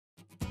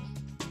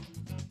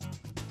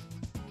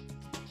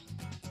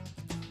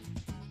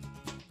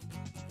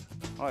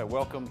All right,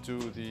 welcome to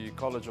the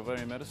College of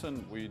Veterinary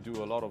Medicine. We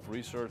do a lot of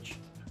research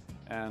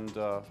and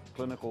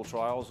clinical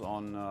trials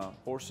on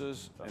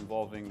horses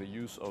involving the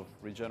use of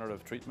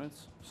regenerative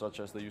treatments,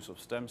 such as the use of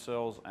stem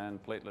cells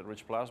and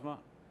platelet-rich plasma.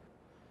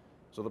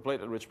 So the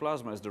platelet-rich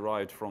plasma is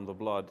derived from the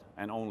blood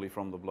and only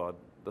from the blood.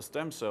 The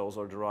stem cells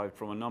are derived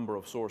from a number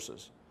of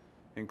sources,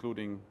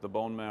 including the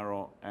bone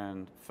marrow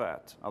and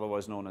fat,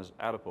 otherwise known as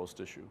adipose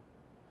tissue.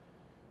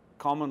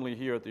 Commonly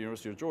here at the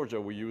University of Georgia,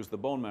 we use the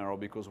bone marrow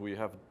because we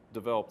have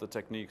developed the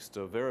techniques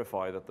to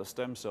verify that the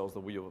stem cells that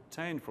we have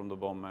obtained from the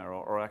bone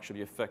marrow are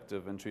actually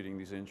effective in treating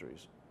these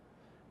injuries.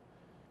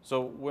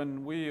 So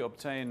when we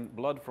obtain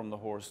blood from the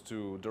horse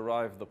to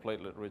derive the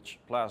platelet-rich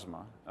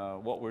plasma,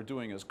 what we're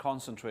doing is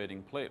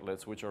concentrating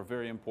platelets, which are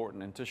very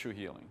important in tissue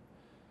healing.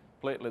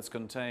 Platelets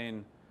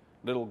contain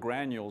little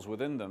granules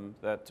within them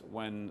that,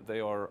 when they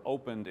are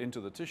opened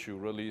into the tissue,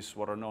 release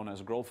what are known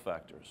as growth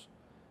factors.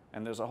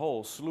 And there's a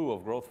whole slew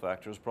of growth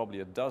factors, probably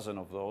a dozen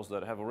of those,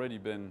 that have already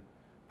been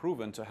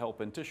proven to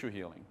help in tissue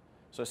healing.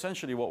 So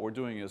essentially what we're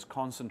doing is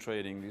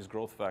concentrating these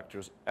growth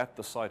factors at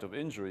the site of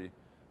injury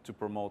to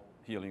promote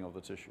healing of the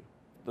tissue.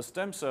 The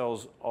stem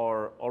cells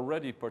are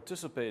already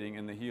participating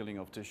in the healing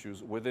of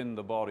tissues within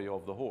the body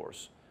of the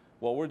horse.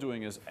 What we're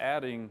doing is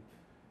adding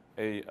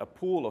a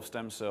pool of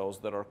stem cells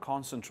that are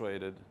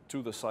concentrated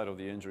to the site of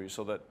the injury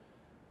so that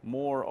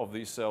more of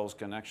these cells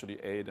can actually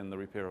aid in the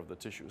repair of the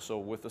tissue. So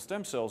with the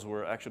stem cells,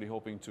 we're actually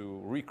hoping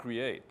to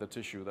recreate the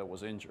tissue that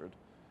was injured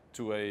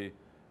to a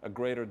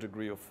greater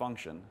degree of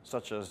function,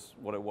 such as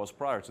what it was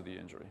prior to the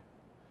injury.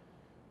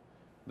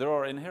 There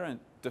are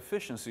inherent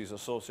deficiencies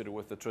associated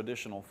with the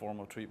traditional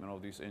form of treatment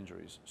of these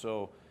injuries.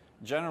 So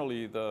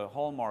generally, the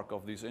hallmark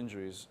of these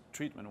injuries,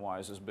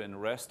 treatment-wise, has been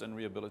rest and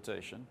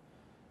rehabilitation,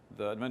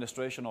 the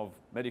administration of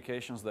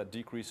medications that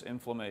decrease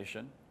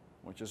inflammation,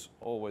 which is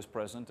always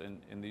present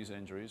in these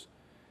injuries.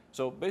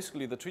 So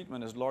basically the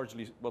treatment is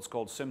largely what's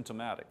called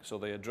symptomatic. So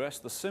they address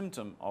the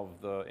symptom of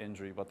the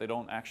injury, but they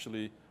don't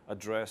actually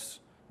address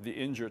the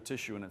injured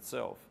tissue in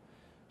itself.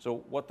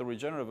 So what the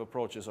regenerative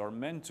approaches are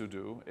meant to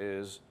do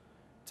is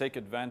take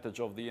advantage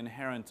of the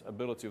inherent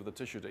ability of the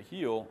tissue to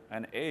heal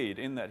and aid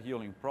in that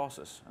healing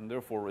process, and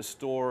therefore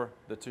restore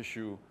the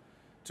tissue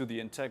to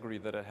the integrity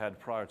that it had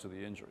prior to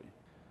the injury.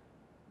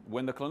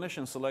 When the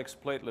clinician selects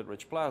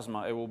platelet-rich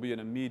plasma, it will be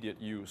an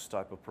immediate use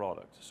type of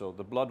product. So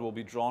the blood will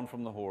be drawn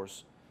from the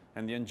horse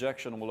and the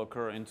injection will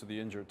occur into the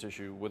injured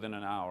tissue within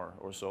an hour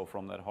or so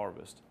from that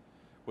harvest.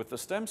 With the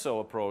stem cell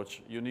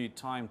approach, you need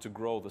time to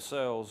grow the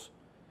cells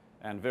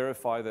and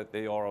verify that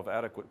they are of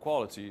adequate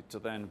quality to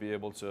then be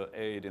able to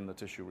aid in the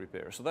tissue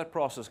repair. So that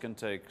process can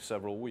take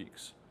several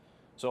weeks.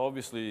 So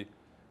obviously,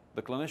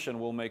 the clinician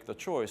will make the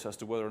choice as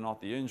to whether or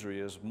not the injury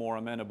is more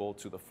amenable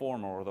to the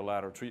former or the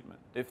latter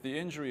treatment. If the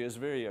injury is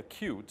very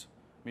acute,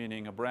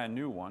 meaning a brand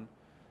new one,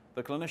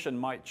 the clinician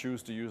might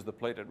choose to use the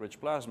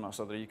platelet-rich plasma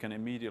so that he can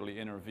immediately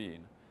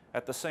intervene.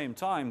 At the same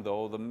time,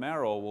 though, the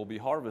marrow will be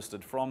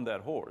harvested from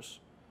that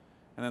horse,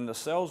 and then the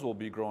cells will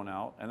be grown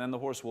out, and then the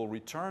horse will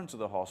return to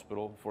the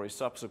hospital for a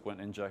subsequent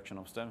injection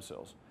of stem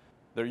cells.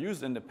 They're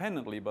used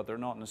independently, but they're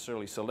not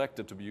necessarily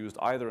selected to be used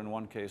either in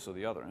one case or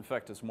the other. In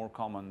fact, it's more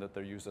common that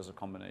they're used as a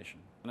combination.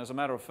 And as a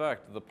matter of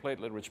fact, the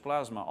platelet-rich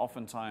plasma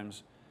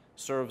oftentimes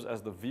serves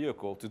as the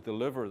vehicle to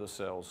deliver the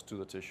cells to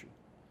the tissue.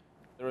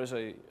 There is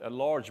a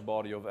large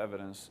body of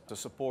evidence to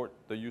support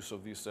the use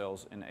of these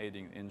cells in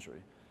aiding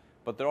injury.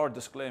 But there are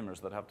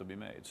disclaimers that have to be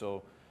made.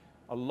 So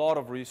a lot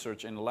of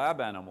research in lab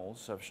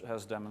animals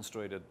has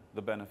demonstrated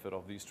the benefit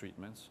of these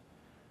treatments.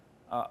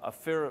 A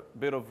fair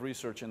bit of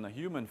research in the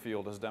human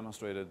field has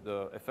demonstrated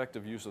the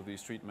effective use of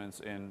these treatments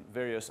in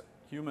various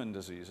human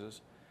diseases.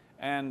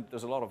 And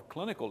there's a lot of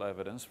clinical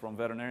evidence from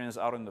veterinarians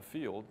out in the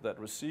field that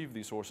receive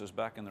these horses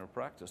back in their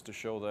practice to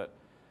show that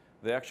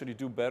they actually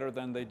do better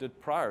than they did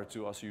prior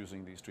to us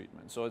using these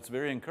treatments. So it's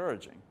very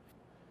encouraging.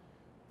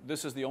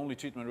 This is the only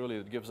treatment really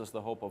that gives us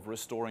the hope of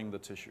restoring the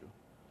tissue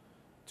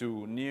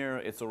to near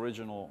its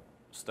original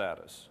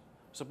status,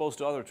 as opposed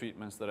to other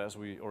treatments that, as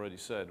we already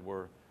said,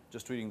 were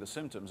just treating the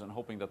symptoms and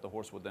hoping that the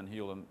horse would then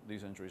heal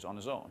these injuries on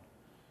his own.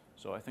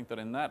 So I think that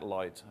in that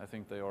light, I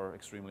think they are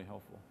extremely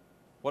helpful.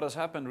 What has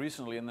happened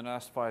recently in the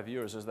last 5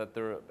 years is that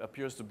there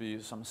appears to be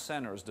some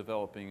centers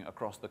developing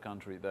across the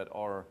country that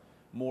are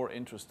more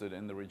interested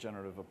in the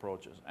regenerative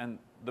approaches. And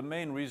the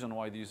main reason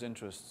why these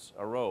interests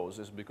arose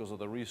is because of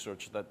the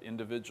research that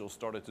individuals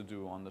started to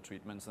do on the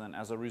treatments, and then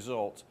as a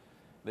result,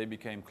 they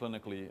became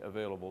clinically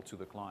available to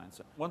the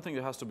clients. One thing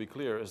that has to be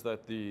clear is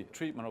that the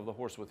treatment of the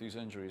horse with these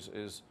injuries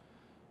is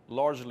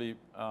largely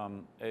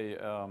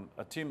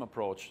a team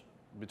approach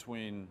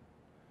between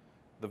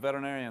the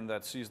veterinarian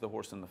that sees the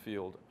horse in the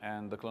field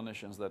and the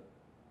clinicians that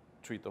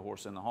treat the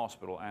horse in the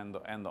hospital and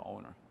the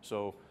owner.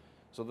 So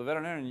the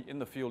veterinarian in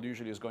the field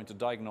usually is going to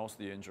diagnose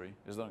the injury,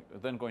 is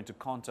then going to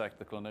contact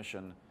the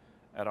clinician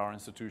at our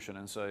institution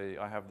and say,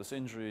 I have this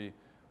injury,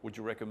 would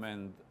you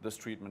recommend this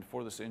treatment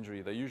for this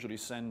injury? They usually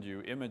send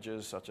you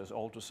images such as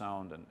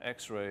ultrasound and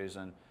x-rays,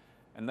 and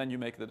then you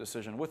make the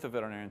decision with the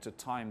veterinarian to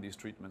time these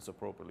treatments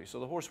appropriately. So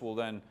the horse will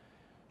then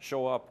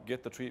show up,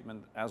 get the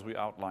treatment as we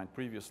outlined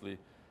previously,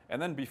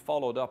 and then be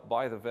followed up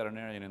by the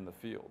veterinarian in the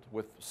field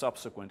with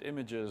subsequent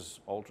images,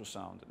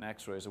 ultrasound, and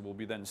x-rays. It will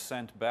be then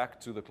sent back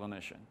to the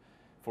clinician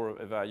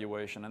for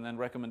evaluation, and then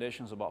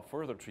recommendations about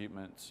further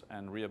treatments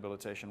and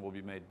rehabilitation will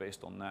be made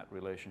based on that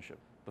relationship.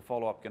 The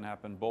follow-up can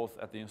happen both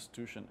at the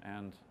institution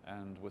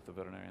and with the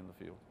veterinarian in the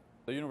field.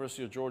 The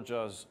University of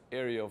Georgia's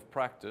area of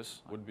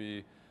practice would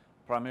be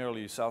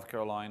primarily South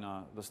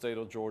Carolina, the state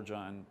of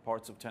Georgia, and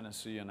parts of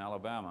Tennessee and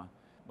Alabama.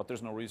 But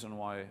there's no reason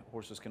why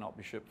horses cannot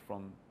be shipped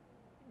from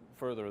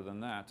further than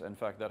that. In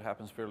fact, that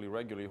happens fairly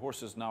regularly.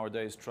 Horses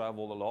nowadays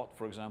travel a lot,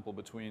 for example,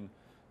 between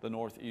the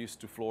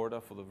Northeast to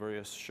Florida for the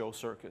various show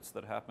circuits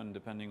that happen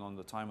depending on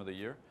the time of the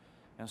year.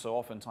 And so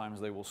oftentimes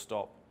they will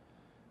stop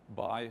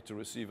by to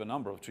receive a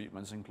number of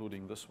treatments,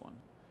 including this one.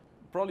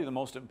 Probably the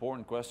most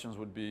important questions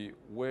would be,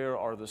 where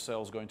are the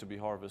cells going to be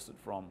harvested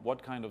from?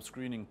 What kind of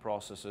screening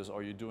processes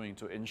are you doing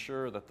to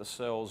ensure that the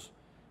cells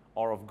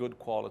are of good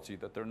quality,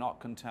 that they're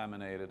not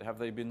contaminated? Have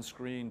they been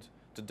screened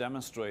to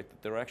demonstrate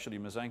that they're actually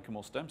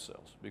mesenchymal stem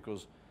cells?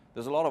 Because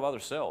there's a lot of other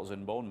cells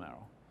in bone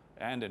marrow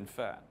and in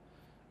fat.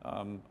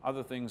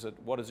 Other things that,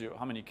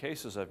 how many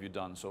cases have you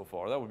done so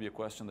far? That would be a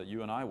question that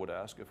you and I would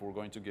ask if we're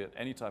going to get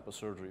any type of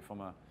surgery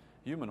from a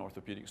human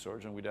orthopedic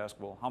surgeon. We'd ask,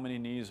 well, how many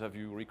knees have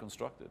you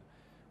reconstructed?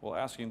 Well,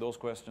 asking those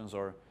questions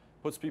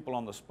puts people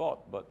on the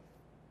spot, but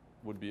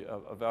would be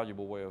a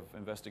valuable way of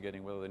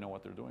investigating whether they know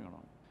what they're doing or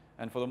not.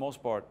 And for the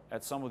most part,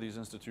 at some of these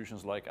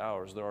institutions like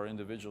ours, there are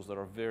individuals that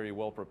are very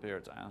well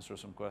prepared to answer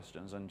some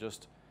questions, and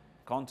just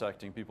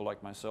contacting people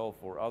like myself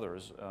or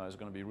others is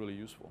going to be really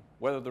useful,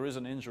 whether there is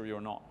an injury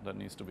or not that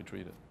needs to be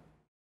treated.